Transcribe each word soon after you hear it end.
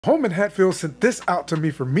Holme Hadfield sent this out to me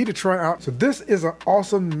for me to try out. So this is an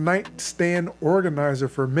awesome nightstand organizer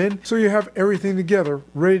for men. So you have everything together,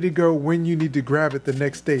 ready to go when you need to grab it the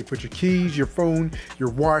next day. Put your keys, your phone, your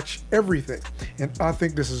watch, everything. And I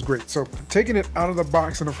think this is great. So taking it out of the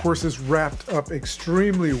box, and of course it's wrapped up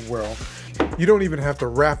extremely well. You don't even have to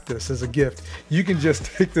wrap this as a gift. You can just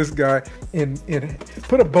take this guy and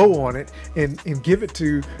put a bow on it and give it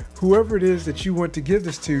to whoever it is that you want to give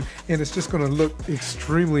this to, and it's just going to look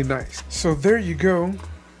extremely nice. So there you go.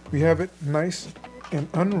 We have it nice and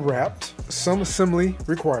unwrapped. Some assembly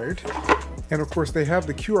required. And of course they have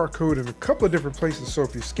the QR code in a couple of different places, so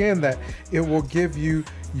if you scan that, it will give you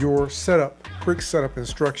your setup, quick setup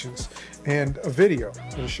instructions, and a video.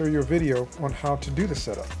 It'll show you a video on how to do the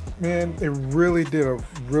setup. Man, they really did a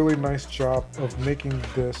really nice job of making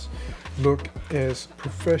this look as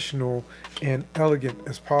professional and elegant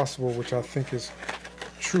as possible, which I think is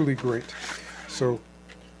truly great. So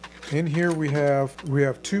in here we have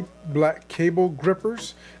two black cable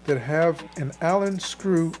grippers that have an Allen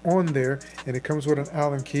screw on there, and it comes with an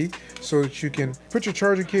Allen key so that you can put your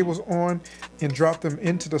charging cables on and drop them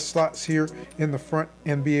into the slots here in the front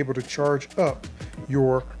and be able to charge up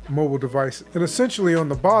your mobile device. And essentially on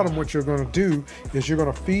the bottom, what you're going to do is you're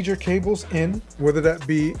going to feed your cables in, whether that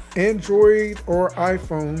be Android or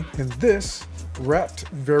iPhone, and this, wrapped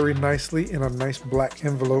very nicely in a nice black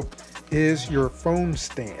envelope, is your phone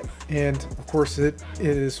stand. And of course it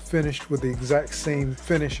is finished with the exact same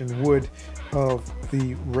finish and wood of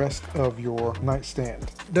the rest of your nightstand.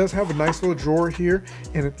 It does have a nice little drawer here,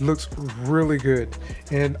 and it looks really good.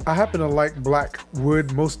 And I happen to like black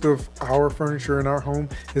wood. Most of our furniture in our home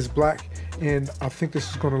is black, and I think this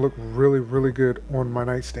is going to look really, really good on my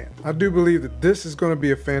nightstand. I do believe that this is going to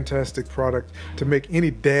be a fantastic product to make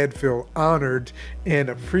any dad feel honored and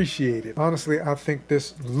appreciated. Honestly, I think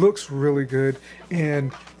this looks really good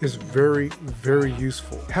and is very, very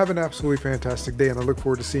useful. Have an absolutely fantastic day, and I look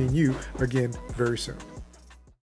forward to seeing you again very soon.